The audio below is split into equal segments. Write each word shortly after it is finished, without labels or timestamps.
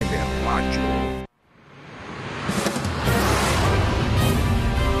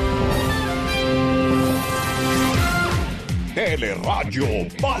Radyo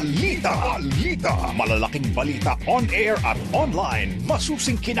Balita. Malalaking balita on air at online.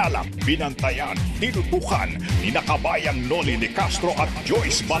 Masusing kinalap, binantayan, tinutukan ni nakabayang Noli de Castro at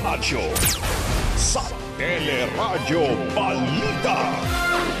Joyce Balancio. Sa Radyo Balita.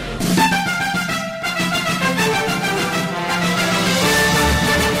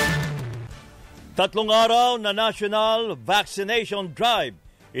 Tatlong araw na National Vaccination Drive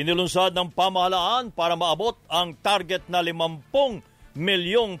inilunsad ng pamahalaan para maabot ang target na 50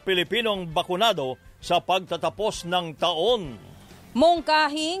 milyong Pilipinong bakunado sa pagtatapos ng taon.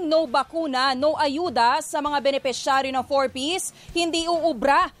 Mungkahing no bakuna, no ayuda sa mga benepisyaryo ng 4Ps, hindi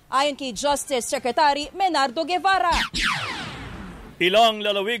uubra ayon kay Justice Secretary Menardo Guevara. Ilang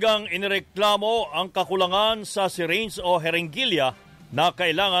lalawigang inireklamo ang kakulangan sa syringe o herenggilya na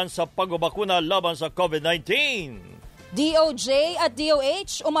kailangan sa pagbabakuna laban sa COVID-19. DOJ at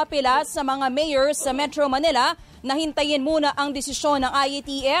DOH umapila sa mga mayors sa Metro Manila na hintayin muna ang desisyon ng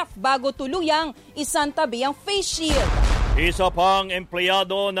IATF bago tuluyang isantabi ang face shield. Isa pang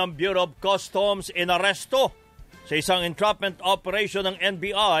empleyado ng Bureau of Customs inaresto sa isang entrapment operation ng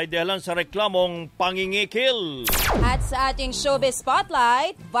NBI dahil sa reklamong pangingikil. At sa ating showbiz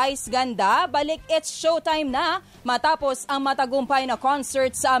spotlight, Vice Ganda, balik it's showtime na matapos ang matagumpay na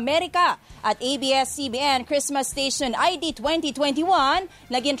concert sa Amerika. At ABS-CBN Christmas Station ID 2021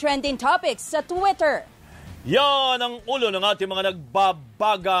 naging trending topics sa Twitter. Yan ang ulo ng ating mga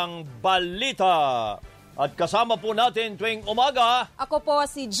nagbabagang balita. At kasama po natin tuwing umaga. Ako po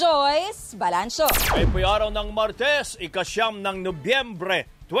si Joyce Balancio. Ay po'y araw ng Martes, ikasyam ng Nobyembre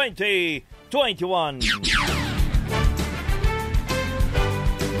 2021.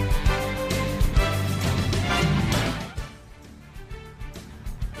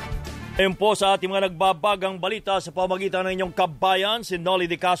 Ayon po sa ating mga nagbabagang balita sa pamagitan ng inyong kabayan, si Noli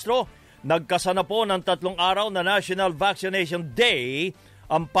de Castro, nagkasana po ng 3 araw na National Vaccination Day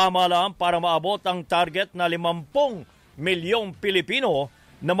ang pamahalaan para maabot ang target na 50 milyong Pilipino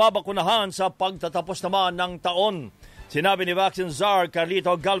na mabakunahan sa pagtatapos naman ng taon. Sinabi ni Vaccine Czar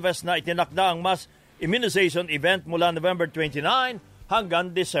Carlito Galvez na itinakda ang mass immunization event mula November 29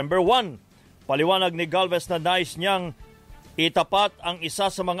 hanggang December 1. Paliwanag ni Galvez na nais niyang itapat ang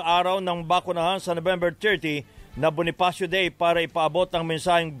isa sa mga araw ng bakunahan sa November 30 na Bonifacio Day para ipaabot ang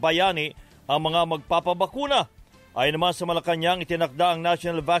mensaheng bayani ang mga magpapabakuna. Ayon naman sa Malacanang, itinakda ang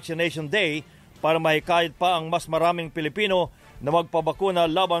National Vaccination Day para mahikayat pa ang mas maraming Pilipino na magpabakuna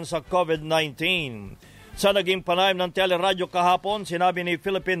laban sa COVID-19. Sa naging panayam ng teleradyo kahapon, sinabi ni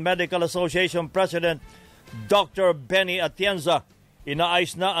Philippine Medical Association President Dr. Benny Atienza,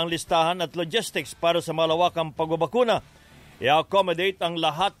 inaayos na ang listahan at logistics para sa malawakang pagbabakuna. I-accommodate ang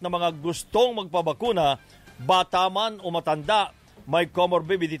lahat ng mga gustong magpabakuna, bata man o matanda, may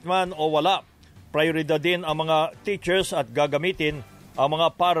comorbidity man o wala. Prioridad din ang mga teachers at gagamitin ang mga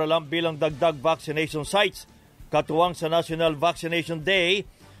paralan bilang dagdag vaccination sites. Katuwang sa National Vaccination Day,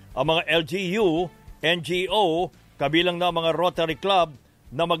 ang mga LGU, NGO, kabilang na mga Rotary Club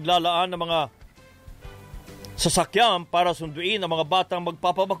na maglalaan ng mga sasakyan para sunduin ang mga batang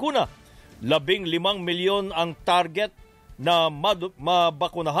magpapabakuna. 15 milyon ang target na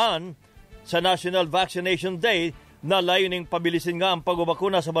mabakunahan sa National Vaccination Day na layuning pabilisin nga ang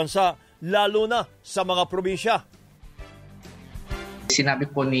pagbabakuna sa bansa, lalo na sa mga probinsya. Sinabi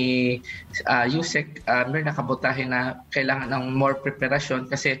po ni Yusek, may nakabotahe na kailangan ng more preparation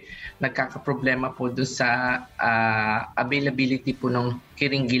kasi nagkakaproblema po doon sa availability po ng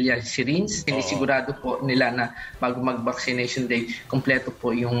hiringgilya syringe. Sinisigurado po nila na bago mag-vaccination day, kompleto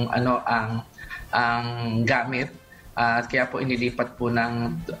po yung ang gamit. Kaya po inilipat po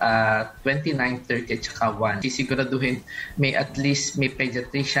ng 29, 30 at saka 1. Sisiguraduhin may at least may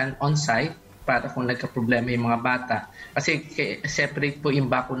pediatrician on site para kung nagka-problema yung mga bata. Kasi separate po yung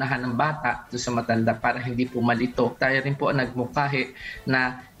bakunahan ng bata doon sa matanda para hindi po malito. Tayo rin po ang nagmukahi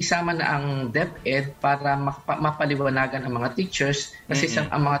na isama na ang DepEd para mapaliwanagan ang mga teachers. Kasi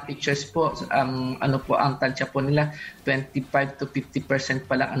ang mga teachers po, ang tansya po nila, 25 to 50%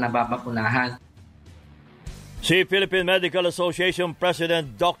 pa lang ang nababakunahan. Si Philippine Medical Association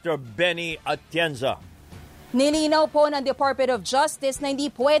President Dr. Benny Atienza. Nilinaw po ng Department of Justice na hindi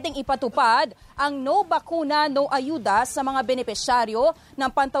pwedeng ipatupad ang no bakuna, no ayuda sa mga benepisyaryo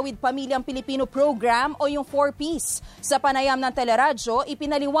ng Pantawid Pamilyang Pilipino Program o yung 4Ps. Sa panayam ng teleradyo,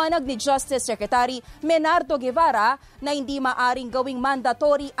 ipinaliwanag ni Justice Secretary Menardo Guevara na hindi maaring gawing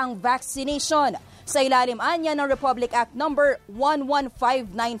mandatory ang vaccination. Sa ilalim anya ng Republic Act No.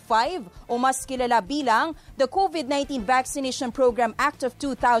 11595 o mas kilala bilang the COVID-19 Vaccination Program Act of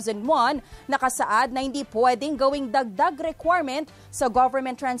 2001, nakasaad na hindi pwedeng gawing dagdag requirement sa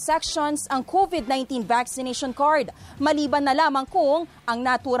government transactions ang COVID-19 COVID-19 vaccination card, maliban na lamang kung ang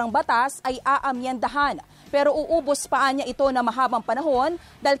naturang batas ay aamyendahan. Pero uubos pa niya ito na mahabang panahon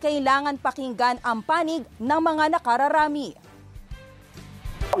dahil kailangan pakinggan ang panig ng mga nakararami.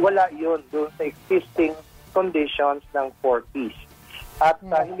 Wala yun doon sa existing conditions ng 4Ps. At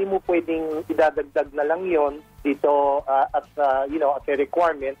hindi mo pwedeng idadagdag na lang yun dito as a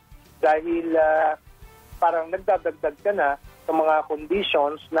requirement dahil parang nagdadagdag ka na sa mga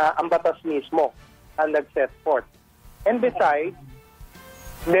conditions na ang batas mismo ang nag-set forth. And besides,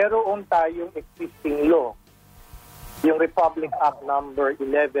 meron tayong existing law, yung Republic Act number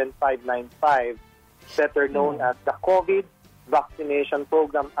 11595, better known as the COVID Vaccination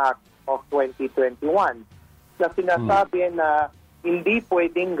Program Act of 2021, na sinasabi na hindi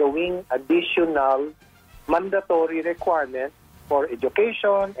pwedeng gawing additional mandatory requirement for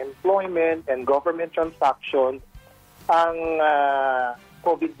education, employment, and government transactions ang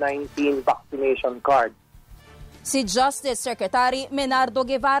COVID-19 vaccination card. Si Justice Secretary Menardo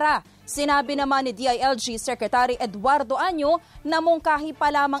Guevara, sinabi naman ni DILG Secretary Eduardo Año na mungkahi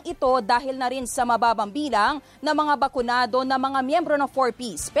pa lamang ito dahil na rin sa mababang bilang ng mga bakunado na mga miyembro ng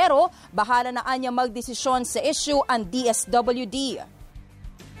 4Ps. Pero bahala na Año magdesisyon sa issue ang DSWD.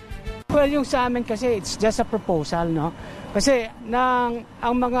 Well, yung sa amin kasi it's just a proposal, no? Kasi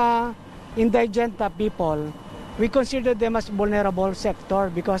ang mga indigent people, we consider them as vulnerable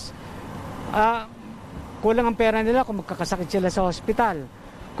sector because kulang ang pera nila kung magkakasakit sila sa hospital.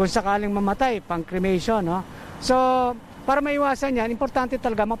 Kung sakaling mamatay, pang cremation, no? So, para maiwasan yan, importante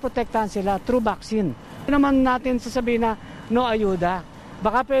talaga maprotektahan sila through vaccine. Hindi naman natin sasabihin na no ayuda.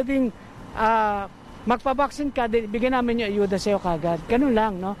 Baka pwedeng magpa-vaccine ka, bigyan namin yung ayuda sa'yo kagad. Ganun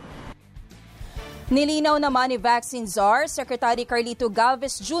lang, no? Nilinaw naman ni Vaccine Czar, Secretary Carlito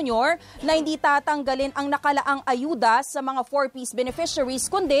Galvez Jr. na hindi tatanggalin ang nakalaang ayuda sa mga 4Ps beneficiaries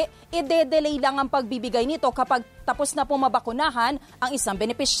kundi ide-delay lang ang pagbibigay nito kapag tapos na pumabakunahan ang isang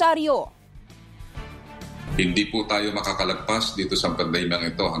benepisyaryo. Hindi po tayo makakalagpas dito sa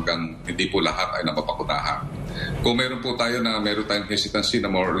pandemyang ito hanggang hindi po lahat ay napapakunahan. Kung meron po tayo tayong hesitancy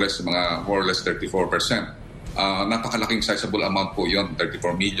na more or less 34%. Napakalaking sizable amount po yun,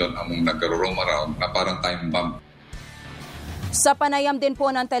 34 million ang nag-roam around na parang time bomb. Sa panayam din po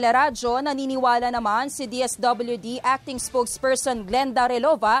ng teleradyo, naniniwala naman si DSWD Acting Spokesperson Glenda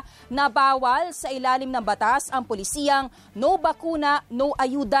Relova na bawal sa ilalim ng batas ang pulisiyang no bakuna, no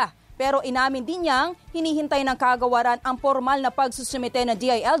ayuda. Pero inamin din niyang hinihintay ng kagawaran ang formal na pagsusumite ng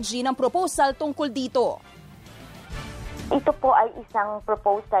DILG ng proposal tungkol dito. Ito po ay isang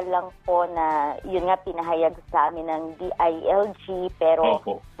proposal lang po na yun nga pinahayag sa amin ng DILG pero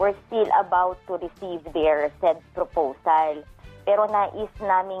we're still about to receive their said proposal. Pero nais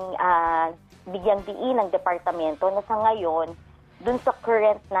naming bigyang diin ng departamento na sa ngayon, dun sa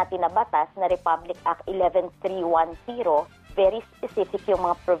current natin na batas na Republic Act 11310, very specific yung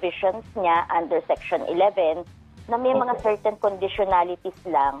mga provisions niya under Section 11 na may mga certain conditionalities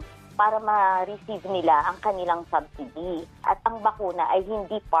lang para ma-receive nila ang kanilang subsidy. At ang bakuna ay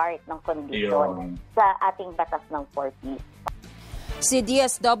hindi part ng condition sa ating batas ng 4Ps. Si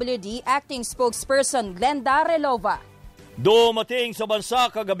DSWD Acting Spokesperson Glenda Relova. Dumating sa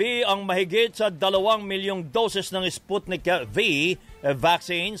bansa kagabi ang mahigit sa 2 milyong doses ng Sputnik V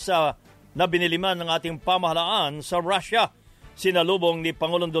vaccine na biniliman ng ating pamahalaan sa Russia. Sinalubong ni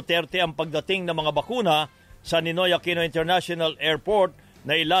Pangulong Duterte ang pagdating ng mga bakuna sa Ninoy Aquino International Airport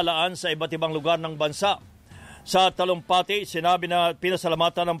na ilalaan sa iba't ibang lugar ng bansa. Sa talumpati, sinabi na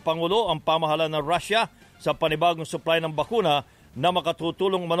pinasalamatan ng Pangulo ang pamahalaan ng Russia sa panibagong supply ng bakuna na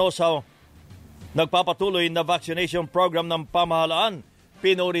makatutulong umano sa nagpapatuloy na vaccination program ng pamahalaan.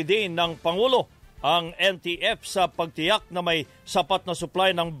 Pinuri din ng Pangulo ang NTF sa pagtiyak na may sapat na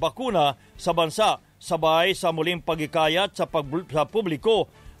supply ng bakuna sa bansa, sabay sa muling pagikayat sa publiko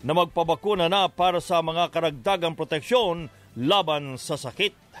na magpabakuna na para sa mga karagdagang proteksyon laban sa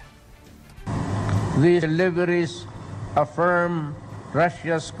sakit. These deliveries affirm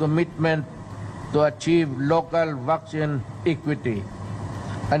Russia's commitment to achieve local vaccine equity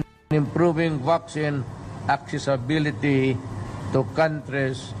and improving vaccine accessibility to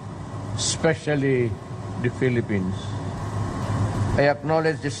countries, especially the Philippines. I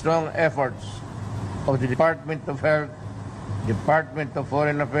acknowledge the strong efforts of the Department of Health, Department of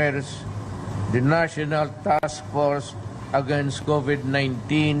Foreign Affairs, the National Task Force against COVID-19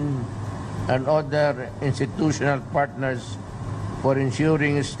 and other institutional partners for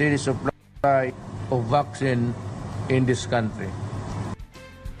ensuring a steady supply of vaccine in this country.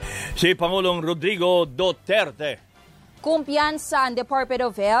 Si Pangulong Rodrigo Duterte. Kumpiyansa ang Department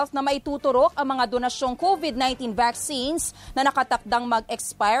of Health na maituturok ang mga donasyong COVID-19 vaccines na nakatakdang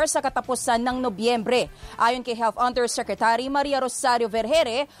mag-expire sa katapusan ng Nobyembre. Ayon kay Health Undersecretary Maria Rosario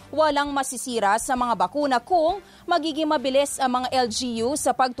Vergere, walang masisira sa mga bakuna kung magiging mabilis ang mga LGU sa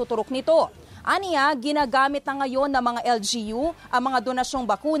pagtuturok nito. Aniya, ginagamit na ngayon ng mga LGU ang mga donasyong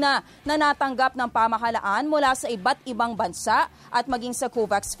bakuna na natanggap ng pamahalaan mula sa iba't ibang bansa at maging sa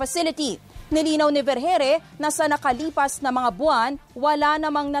COVAX facility. Nilinaw ni Vergere na sa nakalipas na mga buwan, wala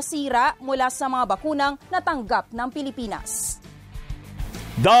namang nasira mula sa mga bakunang natanggap ng Pilipinas.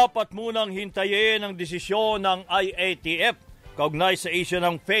 Dapat munang hintayin ang desisyon ng IATF kaugnay sa issue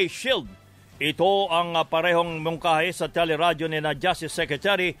ng face shield. Ito ang parehong mungkahi sa teleradyo ni na Justice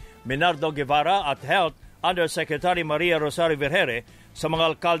Secretary Menardo Guevara at Health Undersecretary Maria Rosario Vergere sa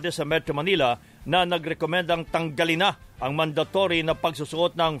mga alkalde sa Metro Manila na nagrekomendang tanggalin na ang mandatory na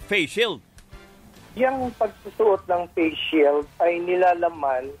pagsusuot ng face shield. Yung pagsusuot ng face shield ay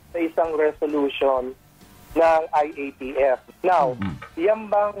nilalaman sa isang resolution ng IATF. Now, yung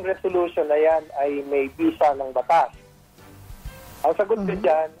bang resolution na yan ay may bisa ng batas? Ang sagot ko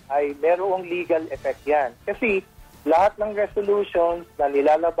dyan ay merong legal effect yan. Kasi lahat ng resolutions na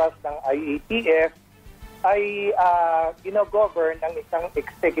nilalabas ng IATF ay gino-govern ng isang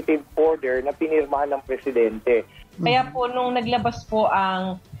executive order na pinirmahan ng presidente. Kaya po nung naglabas po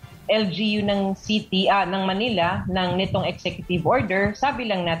ang LGU ng City, ng Manila, ng nitong executive order, sabi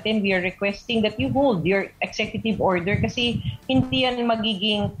lang natin, we are requesting that you hold your executive order kasi hindi yan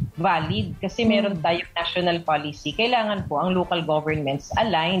magiging valid kasi meron tayong national policy. Kailangan po ang local governments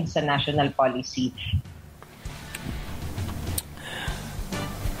aligned sa national policy.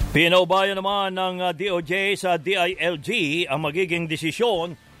 Pinaubayan naman ng DOJ sa DILG ang magiging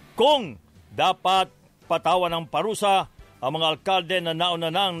desisyon kung dapat patawan ng parusa ang mga alkalde na nauna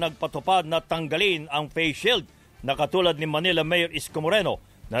nang nagpatupad na tanggalin ang face shield na katulad ni Manila Mayor Isko Moreno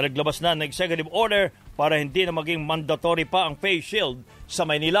na naglabas na ng executive order para hindi na maging mandatory pa ang face shield sa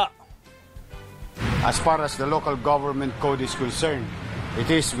Maynila. As far as the local government code is concerned,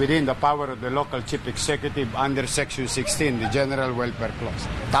 it is within the power of the local chief executive under Section 16, the General Welfare Clause.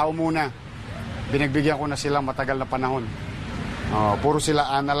 Tao muna, binagbigyan ko na sila matagal na panahon. Puro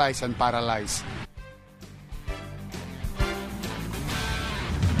sila analyze and paralyze.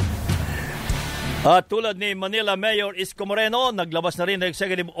 At tulad ni Manila Mayor Isko Moreno, naglabas na rin ng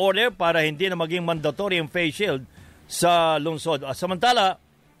executive order para hindi na maging mandatory ang face shield sa lungsod. Samantala,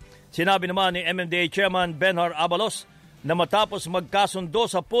 sinabi naman ni MMDA Chairman Benhar Abalos na matapos magkasundo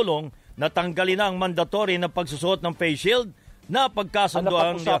sa pulong na tanggalin ang mandatory na pagsusuot ng face shield na pagkasundo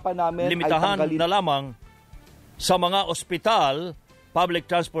ang limitahan na lamang sa mga ospital, public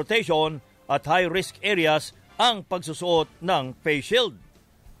transportation at high-risk areas ang pagsusuot ng face shield.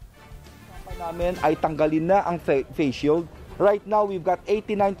 Namin ay tanggalin na ang face shield. Right now, we've got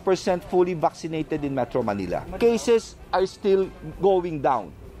 89% fully vaccinated in Metro Manila. Cases are still going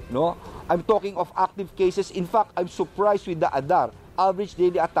down. No, I'm talking of active cases. In fact, I'm surprised with the ADAR, average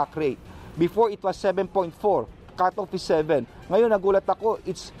daily attack rate. Before it was 7.4, cutoff is 7. Ngayon nagulat ako,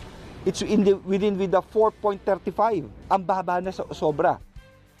 it's within with the 4.35. Ang baba na sobra.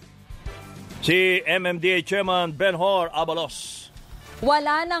 Si MMDA Chairman Benhar Abalos.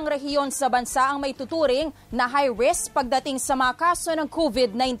 Wala ng rehiyon sa bansa ang may tuturing na high risk pagdating sa mga kaso ng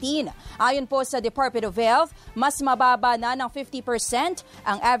COVID-19. Ayon po sa Department of Health, mas mababa na ng 50%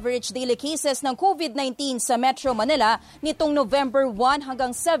 ang average daily cases ng COVID-19 sa Metro Manila nitong November 1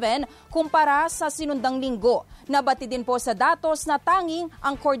 hanggang 7 kumpara sa sinundang linggo. Nabati din po sa datos na tanging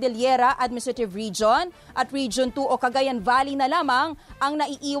ang Cordillera Administrative Region at Region 2 o Cagayan Valley na lamang ang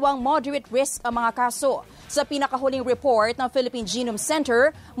naiiwang moderate risk ang mga kaso. Sa pinakahuling report ng Philippine Genome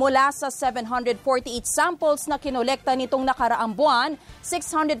Center, mula sa 748 samples na kinolekta nitong nakaraang buwan,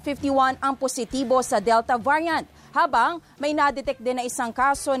 651 ang positibo sa Delta variant, habang may nadetect din na isang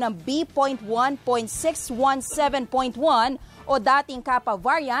kaso ng B.1.617.1 o dating Kappa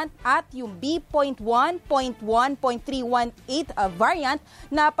variant at yung B.1.1.318 variant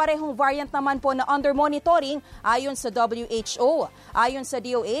na parehong variant naman po na under monitoring ayon sa WHO. Ayon sa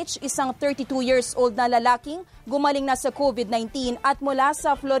DOH, isang 32 years old na lalaking gumaling na sa COVID-19 at mula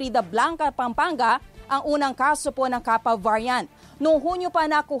sa Florida Blanca, Pampanga, ang unang kaso po ng Kappa variant. Noong Hunyo pa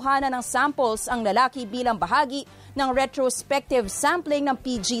nakuha na ng samples ang lalaki bilang bahagi ng retrospective sampling ng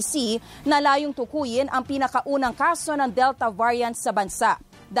PGC na layong tukuyin ang pinakaunang kaso ng Delta variant sa bansa.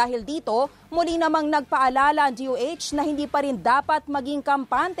 Dahil dito, muli namang nagpaalala ang DOH na hindi pa rin dapat maging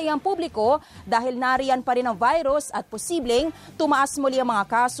kampante ang publiko dahil nariyan pa rin ang virus at posibleng tumaas muli ang mga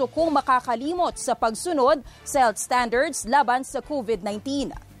kaso kung makakalimot sa pagsunod sa health standards laban sa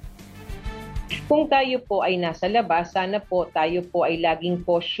COVID-19. Kung tayo po ay nasa labas, sana po tayo po ay laging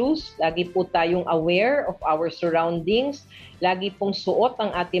cautious, lagi po tayong aware of our surroundings, lagi pong suot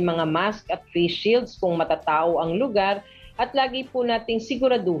ang ating mga mask at face shields kung matatao ang lugar, at lagi po nating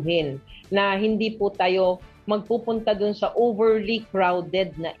siguraduhin na hindi po tayo magpupunta dun sa overly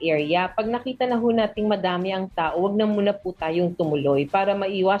crowded na area. Pag nakita na ho nating madami ang tao, wag na muna po tayong tumuloy para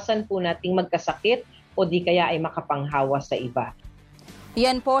maiwasan po nating magkasakit o di kaya ay makapanghawa sa iba.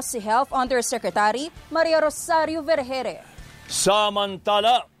 Yan po si Health Undersecretary Maria Rosario Vergere.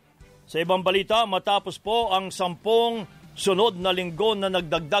 Samantala, sa ibang balita, matapos po ang 10 sunod na linggo na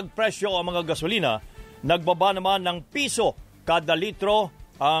nagdagdag presyo ang mga gasolina, nagbaba naman ng piso kada litro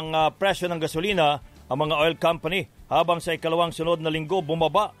ang presyo ng gasolina ang mga oil company, habang sa ikalawang sunod na linggo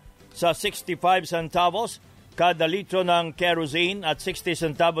bumaba sa 65 centavos kada litro ng kerosene at 60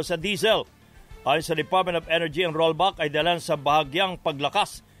 centavos sa diesel. Ayon sa Department of Energy, ang rollback ay dalan sa bahagyang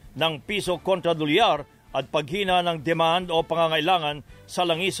paglakas ng piso kontra dolyar at paghina ng demand o pangangailangan sa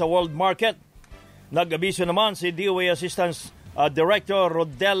langis sa world market. Nag-abiso naman si DOE Assistant Director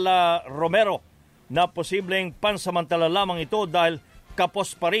Rodela Romero na posibleng pansamantala lamang ito dahil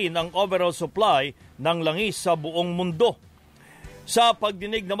kapos pa rin ang overall supply ng langis sa buong mundo. Sa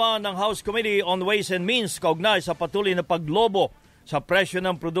pagdinig naman ng House Committee on Ways and Means kaugnay sa patuloy na paglobo sa presyo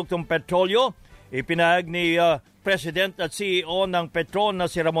ng produktong petrolyo, ipinahag ni President at CEO ng Petron na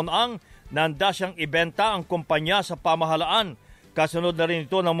si Ramon Ang na handa siyang ibenta ang kumpanya sa pamahalaan. Kasunod na rin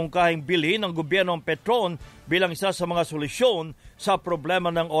ito ng mungkahing bilhin ng gobyerno ng Petron bilang isa sa mga solusyon sa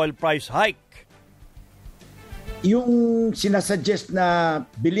problema ng oil price hike. Yung sinasuggest na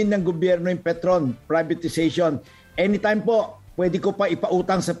bilhin ng gobyerno yung Petron, privatization, anytime po, pwede ko pa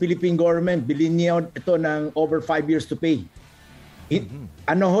ipautang sa Philippine government, bilhin niyo ito ng over 5 years to pay.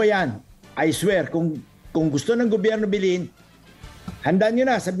 Ano ho yan? I swear, kung gusto ng gobyerno bilhin, handa nyo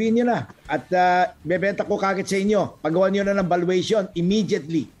na, sabihin nyo na. At bebenta ko kagad sa inyo. Pagawa nyo na ng valuation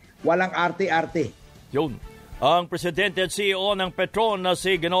immediately. Walang arte-arte. Yun. Ang Presidente at CEO ng Petron na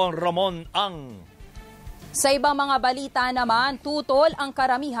si Ginoong Ramon Ang. Sa ibang mga balita naman, tutol ang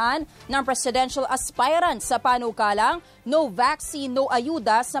karamihan ng presidential aspirants sa panukalang no vaccine, no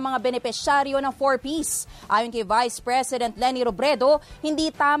ayuda sa mga benepisyaryo ng 4Ps. Ayon kay Vice President Leni Robredo,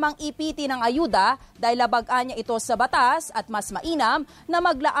 hindi tamang ipiti ng ayuda dahil labagaan niya ito sa batas at mas mainam na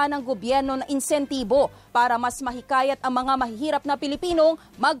maglaan ng gobyerno ng insentibo para mas mahikayat ang mga mahihirap na Pilipinong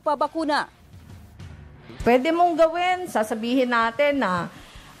magpabakuna. Pwede mong gawin, sasabihin natin na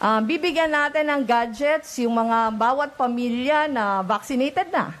bibigyan natin ng gadgets yung mga bawat pamilya na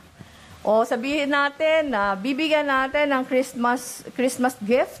vaccinated na. O sabihin natin na bibigyan natin ng Christmas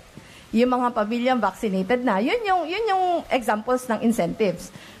gift yung mga pamilyang vaccinated na. Yun yung examples ng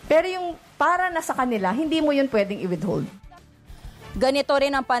incentives. Pero yung para na sa kanila, hindi mo yun pwedeng i-withhold. Ganito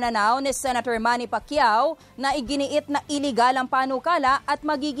rin ang pananaw ni Senator Manny Pacquiao na iginiit na iligal ang panukala at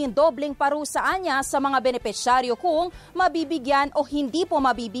magiging dobleng parusaan niya sa mga benepisyaryo kung mabibigyan o hindi po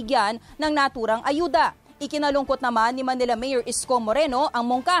mabibigyan ng naturang ayuda. Ikinalungkot naman ni Manila Mayor Isko Moreno ang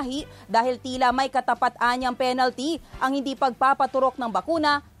mungkahi dahil tila may katapat-an niyang penalty ang hindi pagpapaturok ng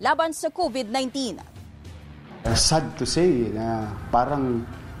bakuna laban sa COVID-19. Sad to say na parang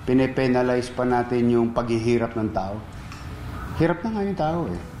pinipenalize pa natin yung paghihirap ng tao. Hirap na nga yung tao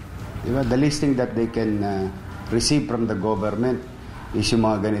eh. Diba? The least thing that they can receive from the government is yung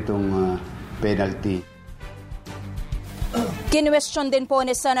mga ganitong penalty. Kinwestiyon din po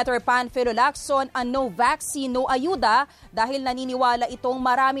ni Senator Panfilo Lacson ang no vaccine, no ayuda dahil naniniwala itong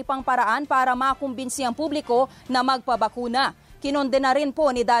marami pang paraan para makumbinsi ang publiko na magpabakuna. Kinondena rin po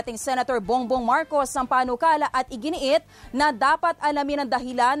ni dating Senator Bongbong Marcos ang panukala at iginiit na dapat alamin ang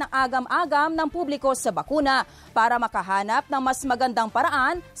dahilan ng agam-agam ng publiko sa bakuna para makahanap ng mas magandang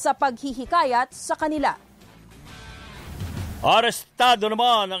paraan sa paghihikayat sa kanila. Arestado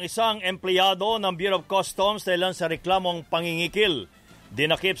naman ang isang empleyado ng Bureau of Customs dahil sa reklamong pangingikil.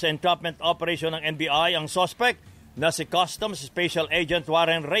 Dinakip sa entrapment operation ng NBI ang suspect na si Customs Special Agent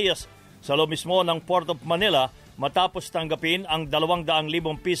Warren Reyes sa loob mismo ng Port of Manila matapos tanggapin ang 200,000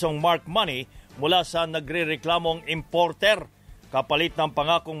 pisong mark money mula sa nagrereklamong importer kapalit ng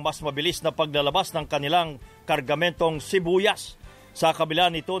pangakong mas mabilis na paglalabas ng kanilang kargamentong sibuyas. Sa kabila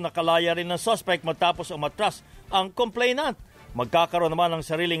nito, nakalaya rin ng suspect matapos umatras ang complainant. Magkakaroon naman ng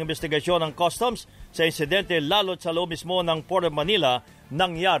sariling investigasyon ng Customs sa insidente lalo't sa loob mismo ng Port of Manila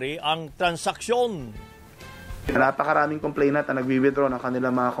nangyari ang transaksyon. Napakaraming complainant na nagwi-withdraw ng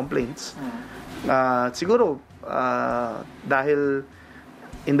kanilang mga complaints. Siguro dahil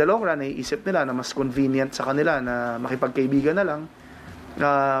in the long run naiisip nila na mas convenient sa kanila na makipagkaibigan na lang,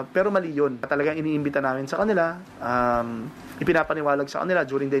 pero mali yun. Talagang iniimbita namin sa kanila, ipinapaniwalag sa kanila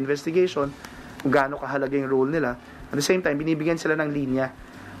during the investigation gaano kahalaga yung role nila. At the same time, binibigyan sila ng linya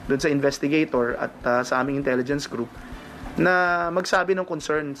doon sa investigator at sa aming intelligence group na magsabi ng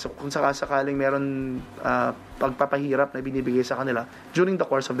concern kung sakasakaling meron pagpapahirap na binibigay sa kanila during the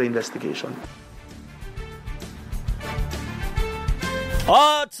course of the investigation.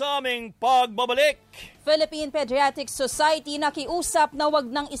 At sa aming pagbabalik, Philippine Pediatric Society nakiusap na wag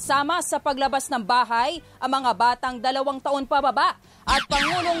nang isama sa paglabas ng bahay ang mga batang 2 taon pababa. At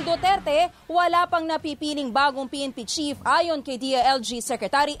Pangulong Duterte, wala pang napipiling bagong PNP chief ayon kay DILG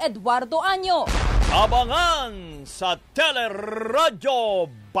Secretary Eduardo Año. Abangan sa Teleradyo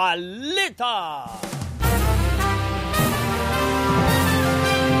Balita!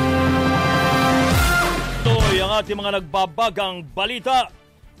 Ito'y ang ating mga nagbabagang balita.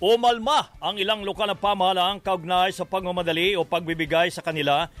 Umalma ang ilang lokal na pamahalaang kaugnay sa pagmamadali o pagbibigay sa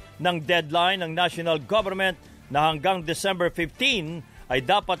kanila ng deadline ng national government na hanggang December 15 ay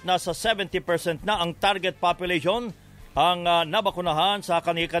dapat nasa 70% na ang target population ang nabakunahan sa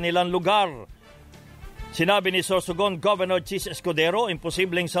kanilang lugar. Sinabi ni Sorsogon Governor Chis Escudero,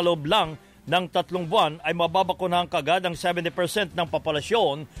 imposibleng sa loob lang ng 3 buwan ay mababakunahan kagad ang 70% ng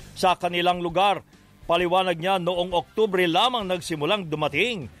populasyon sa kanilang lugar. Paliwanag niya, noong Oktubre lamang nagsimulang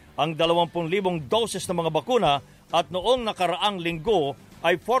dumating ang 20,000 doses ng mga bakuna at noong nakaraang linggo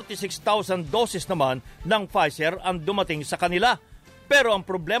ay 46,000 doses naman ng Pfizer ang dumating sa kanila. Pero ang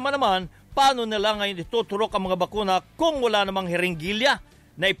problema naman, paano nila ngayon ituturok ang mga bakuna kung wala namang hiringgilya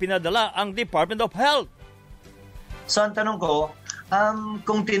na ipinadala ang Department of Health? So ang tanong ko,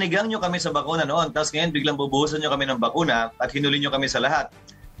 kung tinigang nyo kami sa bakuna noon, tapos ngayon biglang bubuhusan nyo kami ng bakuna at hinuli nyo kami sa lahat,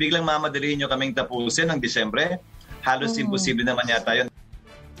 biglang mamadaliin nyo kaming tapusin ng Disyembre, halos imposible naman yata yun.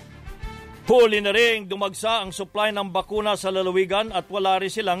 Huli na rin dumagsa ang supply ng bakuna sa lalawigan at wala rin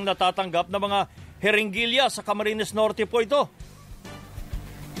silang natatanggap na mga hiringgilya sa Camarines Norte po ito.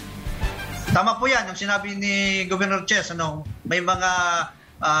 Tama po yan, yung sinabi ni Governor Chess, may mga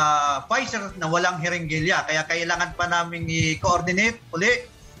Pfizer na walang hiringgilya, kaya kailangan pa namin i-coordinate uli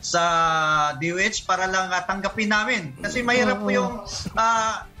sa DOH para lang tanggapin namin. Kasi mahirap po yung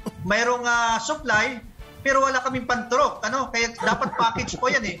mayroong supply pero wala kaming panturok. Kaya dapat package po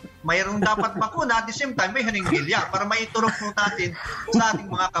yan eh. Mayroong dapat bakuna at the same time may hiringgilya para maiturok po natin sa ating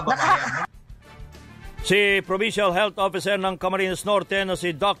mga kababayan. Si Provincial Health Officer ng Camarines Norte na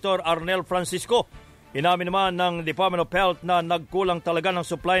si Dr. Arnel Francisco, inamin naman ng Department of Health na nagkulang talaga ng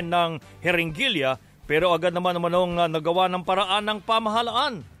supply ng hiringgilya pero agad naman nagawa ng paraan ng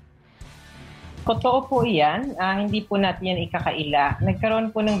pamahalaan. Totoo po yan. Hindi po natin yan ikakaila.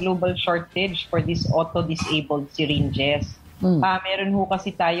 Nagkaroon po ng global shortage for these auto-disabled syringes. Meron po kasi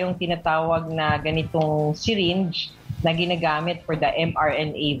tayong tinatawag na ganitong syringe na ginagamit for the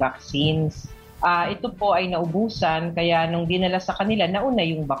mRNA vaccines. Ito po ay naubusan kaya nung dinala sa kanila, nauna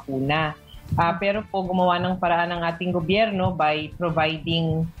yung bakuna. Pero po gumawa ng paraan ng ating gobyerno by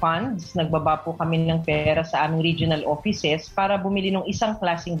providing funds. Nagbaba po kami ng pera sa aming regional offices para bumili ng isang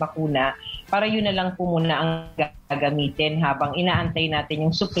klaseng bakuna para yun na lang po muna ang gagamitin habang inaantay natin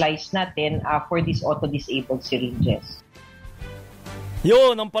yung supplies natin for these auto-disabled syringes.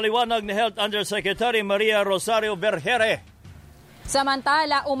 Yun ang paliwanag ni Health Undersecretary Maria Rosario Bergere.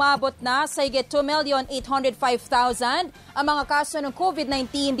 Samantala, umabot na sa higit 2,805,000 ang mga kaso ng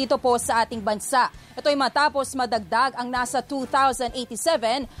COVID-19 dito po sa ating bansa. Ito ay matapos madagdag ang nasa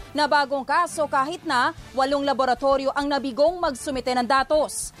 2,087 na bagong kaso kahit na 8 laboratorio ang nabigong magsumite ng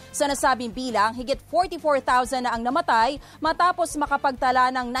datos. Sa nasabing bilang, higit 44,000 na ang namatay matapos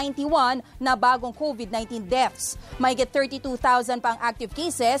makapagtala ng 91 na bagong COVID-19 deaths. May higit 32,000 pa ang active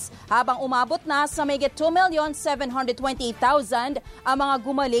cases habang umabot na sa may higit 2,728,000 ang mga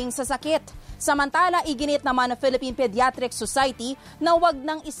gumaling sa sakit. Samantala, iginit naman ng Philippine Pediatric Society na wag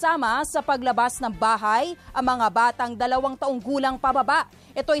nang isama sa paglabas ng bahay ang mga batang 2 taong gulang pababa.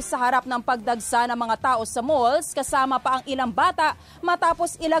 Ito ay sa harap ng pagdagsa ng mga tao sa malls kasama pa ang ilang bata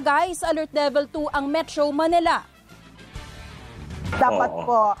matapos ilagay sa Alert Level 2 ang Metro Manila. Dapat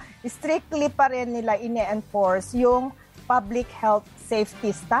po, strictly pa rin nila ine-enforce yung public health safety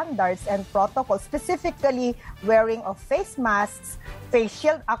standards and protocols, specifically wearing of face masks, face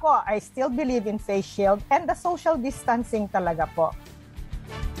shield. Ako, I still believe in face shield and the social distancing talaga po.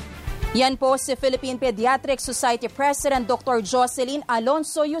 Yan po si Philippine Pediatric Society President Dr. Jocelyn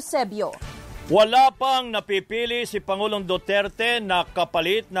Alonso Eusebio. Wala pang napipili si Pangulong Duterte na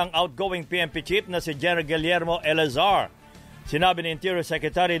kapalit ng outgoing PNP chief na si General Guillermo Eleazar. Sinabi ni Interior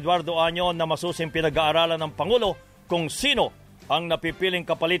Secretary Eduardo Año na masusing pinag-aaralan ng Pangulo kung sino ang napipiling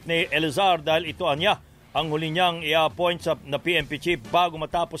kapalit ni Eleazar dahil ito anya ang huli niyang i-appoint na PNP chief bago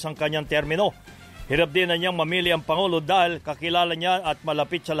matapos ang kanyang termino. Hirap din na niyang mamili ang Pangulo dahil kakilala niya at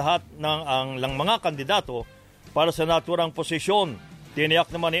malapit sa lahat ng mga kandidato para sa naturang posisyon. Tiniyak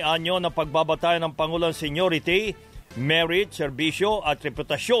naman ni Anyo na pagbabatayan ng Pangulo ang seniority, merit, serbisyo at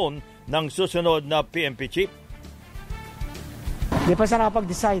reputasyon ng susunod na PNP chief. Di pa siya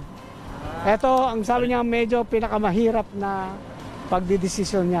nakapag-decide. Ito, ang sabi niya medyo pinakamahirap na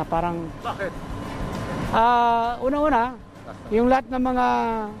pagdidesisyon niya. Parang, bakit? Una-una, yung lahat ng mga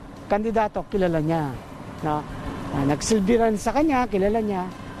kandidato, kilala niya. No? Nagsilbi rin sa kanya, kilala niya.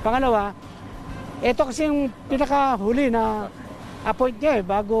 Pangalawa, ito kasi yung pinakahuli na appoint niya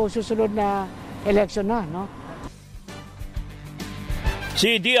bago susunod na election na. No?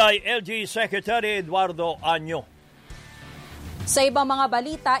 Si DILG Secretary Eduardo Anyo. Sa ibang mga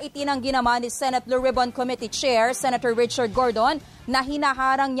balita, itinanggi naman ni Senate Blue Ribbon Committee Chair Senator Richard Gordon na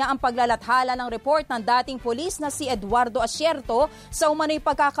hinaharang niya ang paglalathala ng report ng dating pulis na si Eduardo Alas-Siyete sa umano'y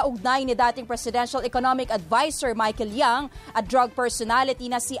pagkakaugnay ni dating Presidential Economic Advisor Michael Yang at drug personality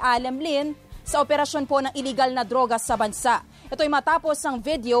na si Alam Lin sa operasyon po ng iligal na droga sa bansa. Ito'y matapos ang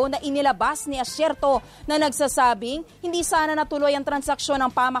video na inilabas ni Alas-Siyete na nagsasabing hindi sana natuloy ang transaksyon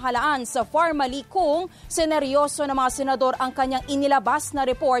ng pamahalaan sa Pharmaly kung sineryoso ng mga senador ang kanyang inilabas na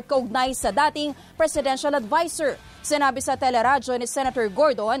report kaugnay sa dating presidential advisor. Sinabi sa teleradyo ni Senator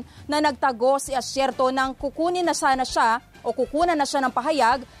Gordon na nagtago si Alas-Siyete nang kukunan na siya ng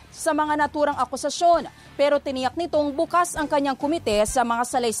pahayag sa mga naturang akusasyon. Pero tiniyak nitong bukas ang kanyang komite sa mga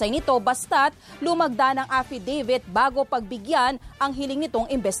salaysay nito basta't lumagda ng affidavit bago pagbigyan ang hiling nitong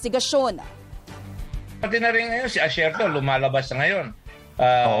investigasyon. Pati na rin ngayon si Alas-Siyete lumalabas na ngayon.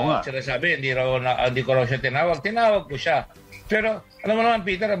 Sinasabi, hindi ko raw siya tinawag. Tinawag ko siya. Pero alam mo naman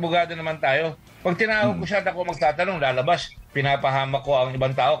Peter, abogado naman tayo. Pag tinawag ko siya at ako magtatanong, lalabas, pinapahamak ko ang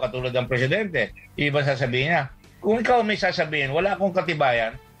ibang tao katulad ng presidente. Iba sasabihin niya. Kung ikaw may sasabihin, wala akong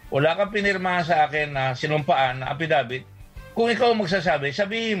katibayan, wala kang pinirmahan sa akin na sinumpaan na affidavit, kung ikaw magsasabi,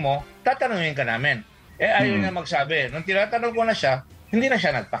 sabihin mo, tatanungin ka namin. Ayaw niya magsabi. Nung tinatanong ko na siya, hindi na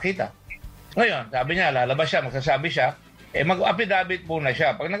siya nagpakita. Ngayon, sabi niya, lalabas siya, magsasabi siya, mag-affidavit muna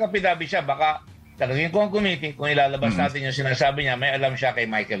siya. Pag nag-affidavit siya, baka tanungin ko ang committee kung ilalabas natin yung sinasabi niya, may alam siya kay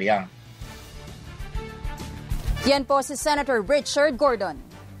Michael Yang. Yan po si Senator Richard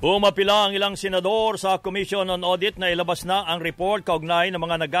Gordon. Umapila ang ilang senador sa Commission on Audit na ilabas na ang report kaugnay ng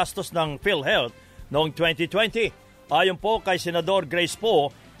mga nagastos ng PhilHealth noong 2020. Ayon po kay Senador Grace Poe,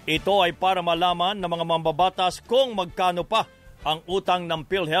 ito ay para malaman ng mga mambabatas kung magkano pa ang utang ng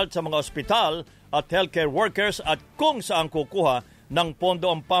PhilHealth sa mga ospital at healthcare workers at kung saan kukuha ng pondo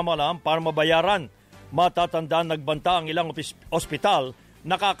ang pamahalaan para mabayaran. Matatandaan nagbanta ang ilang ospital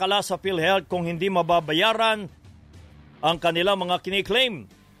nakakala sa PhilHealth kung hindi mababayaran ang kanilang mga kiniklaim.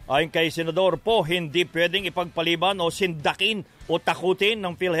 Ayon kay Senador Po, hindi pwedeng ipagpaliban o sindakin o takutin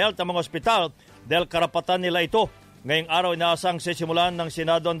ng PhilHealth ang mga ospital dahil karapatan nila ito. Ngayong araw inaasang sisimulan ng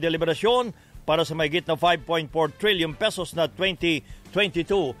Senado ang deliberasyon para sa mahigit na 5.4 trillion pesos na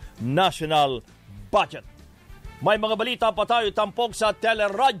 2022 national budget. May mga balita pa tayo tampok sa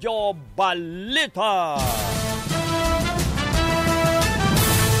Teleradyo Balita.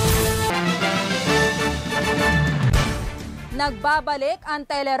 Nagbabalik ang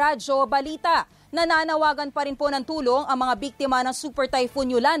Teleradyo Balita. Nananawagan pa rin po ng tulong ang mga biktima ng Super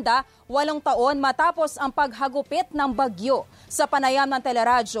Typhoon Yolanda 8 taon matapos ang paghagupit ng bagyo. Sa panayam ng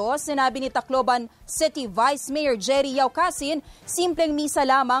Teleradyo, sinabi ni Tacloban City Vice Mayor Jerry Yaucasin, simpleng misa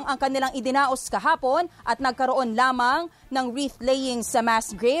lamang ang kanilang idinaos kahapon at nagkaroon lamang ng wreath-laying sa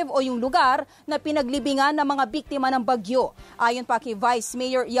mass grave o yung lugar na pinaglibingan ng mga biktima ng bagyo. Ayon pa kay Vice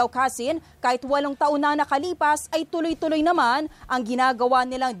Mayor Yaucasin, kahit 8 taon na nakalipas ay tuloy-tuloy naman ang ginagawa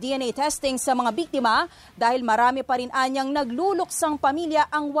nilang DNA testing sa mga biktima dahil marami pa rin anyang nagluluksang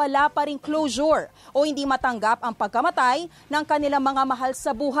pamilya ang wala pa ring closure o hindi matanggap ang pagkamatay ng kanilang mga mahal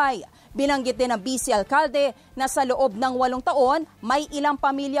sa buhay. Binanggit din ng BC Alcalde na sa loob ng 8 taon, may ilang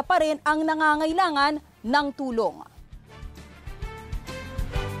pamilya pa rin ang nangangailangan ng tulong.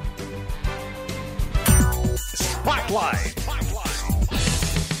 Spotlight.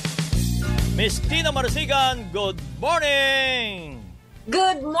 Miss Tina Marasigan, good morning!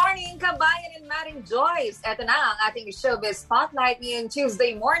 Good morning, kabayan and Maring Joyce. Ito na ang ating showbiz spotlight ngayong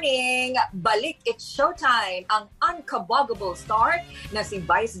Tuesday morning. Balik, it's showtime. Ang unkabogable star na si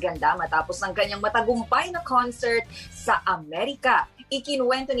Vice Ganda matapos ang kanyang matagumpay na concert sa Amerika.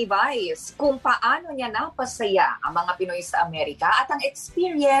 Ikinuwento ni Vice kung paano niya napasaya ang mga Pinoy sa Amerika at ang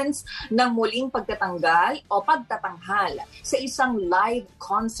experience ng muling pagtatanghal sa isang live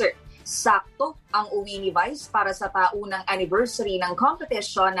concert. Sakto ang uwi ni Vice para sa taunang anniversary ng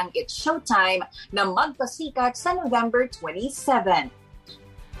competition ng It's Showtime na magpasikat sa November 27.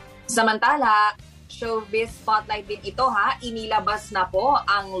 Samantala, Showbiz Spotlight din ito ha. Inilabas na po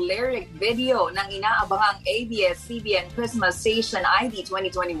ang lyric video ng inaabangang ABS-CBN Christmas Station ID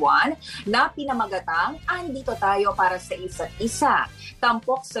 2021 na pinamagatang Andito Tayo Para sa Isa't Isa.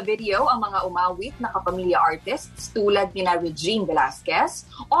 Tampok sa video ang mga umawit na kapamilya artists tulad nina Regine Velasquez,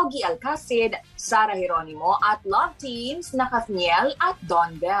 Ogie Alcacid, Sara Geronimo at love teams na Kathniel at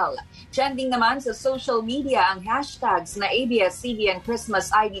Don Bell. Trending naman sa social media ang hashtags na ABS-CBN Christmas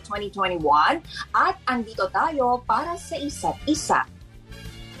ID 2021 at Andito Tayo Para sa Isa't Isa.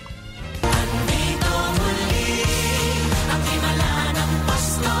 Andito muli ang himala ng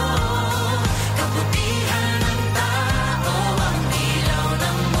Pasko, kabutihan ng tao, ang ilaw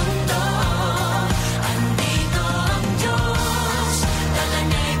ng mundo. Andito ang Diyos, dala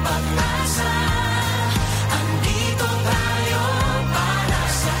niya'y pag-asa. Andito tayo para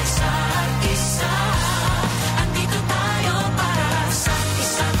sa isa't isa. Andito tayo para sa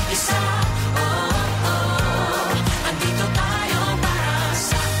isa't isa.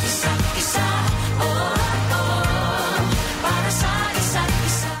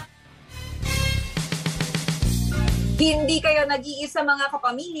 Hindi kayo nag-iisa mga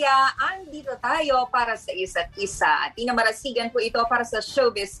kapamilya, andito tayo para sa isa't isa. Tinamarasigan po ito para sa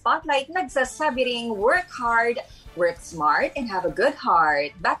Showbiz Spotlight. Nagsasabi ring work hard, work smart, and have a good heart.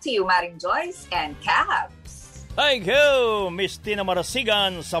 Back to you, Maring Joyce and Cabs. Thank you, Miss Tina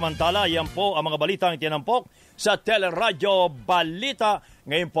Marasigan. Samantala, yan po ang mga balitang tinampok sa Radyo Balita.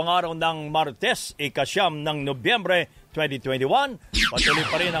 Ngayon pong araw ng Martes, ika-9 ng Nobyembre 2021. Patuloy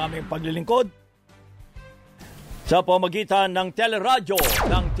pa rin ang aming paglilingkod sa pamagitan ng teleradyo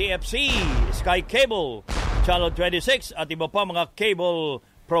ng TFC, Sky Cable, Channel 26 at iba pa mga cable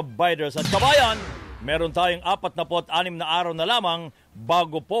providers. At kabayan, meron tayong 46 na araw na lamang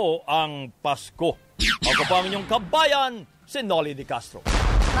bago po ang Pasko. Ako po ang inyong kabayan, si Nolly Di Castro.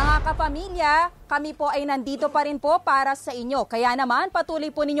 Mga kapamilya, kami po ay nandito pa rin po para sa inyo. Kaya naman,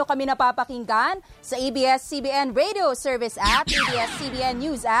 patuloy po ninyo kami napapakinggan sa ABS-CBN Radio Service App, ABS-CBN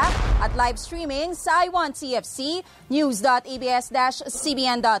News App, at live streaming sa i1TFC,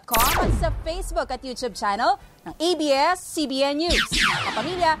 news.abs-cbn.com at sa Facebook at YouTube channel ng ABS-CBN News. Mga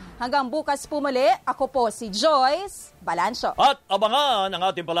kapamilya, hanggang bukas po muli, ako po si Joyce Balancio. At abangan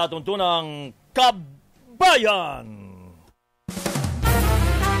ang ating palatuntunang Kabayan!